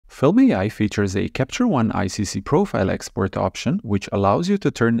Filmi.ai features a Capture One ICC profile export option, which allows you to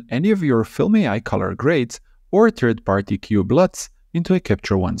turn any of your Filmi.ai color grades or third-party cube LUTs into a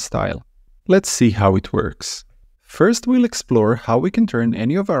Capture One style. Let's see how it works. First, we'll explore how we can turn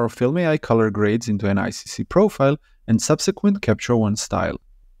any of our Filmi.ai color grades into an ICC profile and subsequent Capture One style.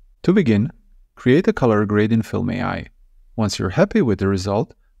 To begin, create a color grade in Filmi.ai. Once you're happy with the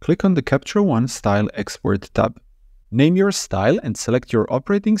result, click on the Capture One Style Export tab. Name your style and select your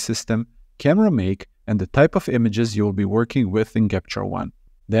operating system, camera make, and the type of images you'll be working with in Capture One.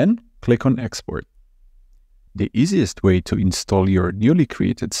 Then, click on Export. The easiest way to install your newly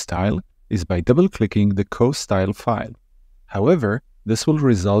created style is by double-clicking the co-style file. However, this will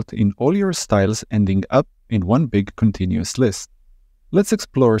result in all your styles ending up in one big continuous list. Let's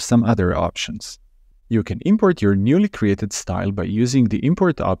explore some other options. You can import your newly created style by using the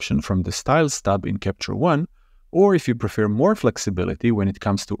Import option from the Styles tab in Capture One, or if you prefer more flexibility when it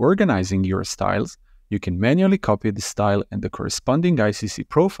comes to organizing your styles, you can manually copy the style and the corresponding ICC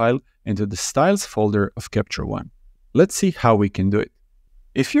profile into the Styles folder of Capture One. Let's see how we can do it.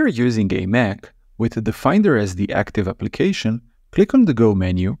 If you're using a Mac, with the Finder as the active application, click on the Go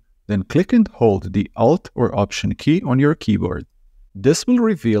menu, then click and hold the Alt or Option key on your keyboard. This will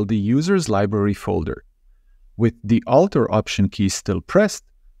reveal the user's library folder. With the Alt or Option key still pressed,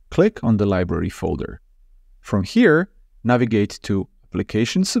 click on the library folder. From here, navigate to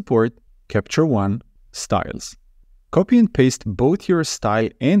Application Support, Capture One, Styles. Copy and paste both your style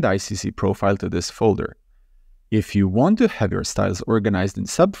and ICC profile to this folder. If you want to have your styles organized in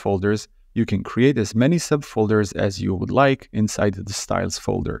subfolders, you can create as many subfolders as you would like inside the Styles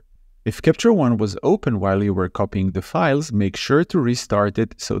folder. If Capture One was open while you were copying the files, make sure to restart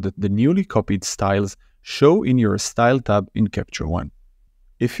it so that the newly copied styles show in your Style tab in Capture One.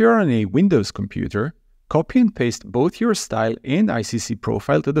 If you're on a Windows computer, copy and paste both your style and ICC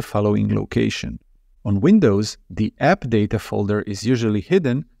profile to the following location. On Windows, the App Data folder is usually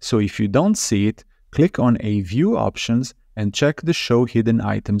hidden, so if you don't see it, click on a View options and check the Show Hidden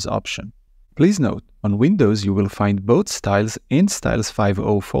Items option. Please note, on Windows you will find both Styles and Styles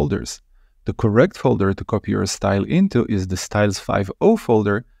 5.0 folders. The correct folder to copy your style into is the Styles 5.0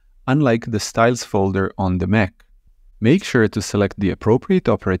 folder, unlike the Styles folder on the Mac. Make sure to select the appropriate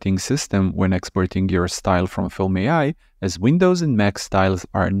operating system when exporting your style from Filmi.ai, as Windows and Mac styles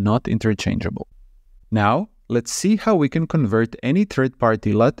are not interchangeable. Now, let's see how we can convert any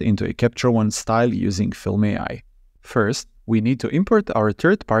third-party LUT into a Capture One style using Filmi.ai. First, we need to import our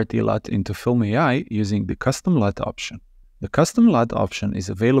third-party LUT into Filmi.ai using the Custom LUT option. The Custom LUT option is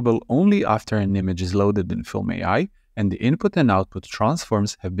available only after an image is loaded in Filmi.ai and the input and output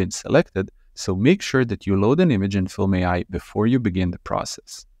transforms have been selected, so make sure that you load an image in Filmi.ai before you begin the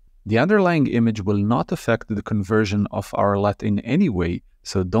process. The underlying image will not affect the conversion of our LUT in any way,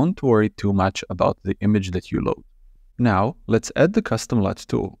 so don't worry too much about the image that you load. Now, let's add the Custom LUT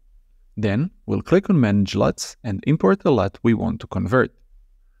tool. Then, we'll click on Manage LUTs and import the LUT we want to convert.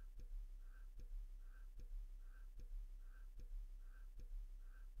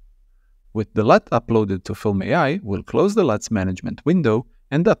 With the LUT uploaded to Filmi.ai, we'll close the LUTs management window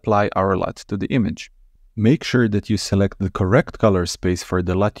and apply our LUT to the image. Make sure that you select the correct color space for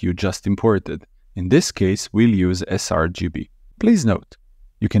the LUT you just imported. In this case, we'll use sRGB. Please note,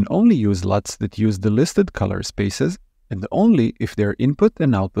 you can only use LUTs that use the listed color spaces and only if their input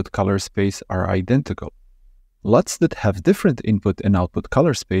and output color space are identical. LUTs that have different input and output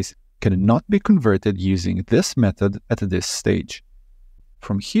color space cannot be converted using this method at this stage.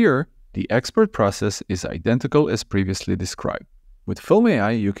 From here, the export process is identical as previously described. With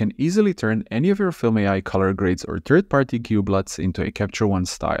Filmi.ai, you can easily turn any of your Filmi.ai color grades or third-party cube LUTs into a Capture One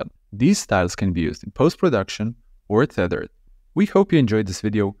style. These styles can be used in post-production or tethered. We hope you enjoyed this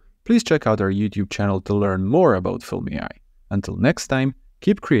video. Please check out our YouTube channel to learn more about Filmi.ai. Until next time,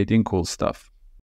 keep creating cool stuff.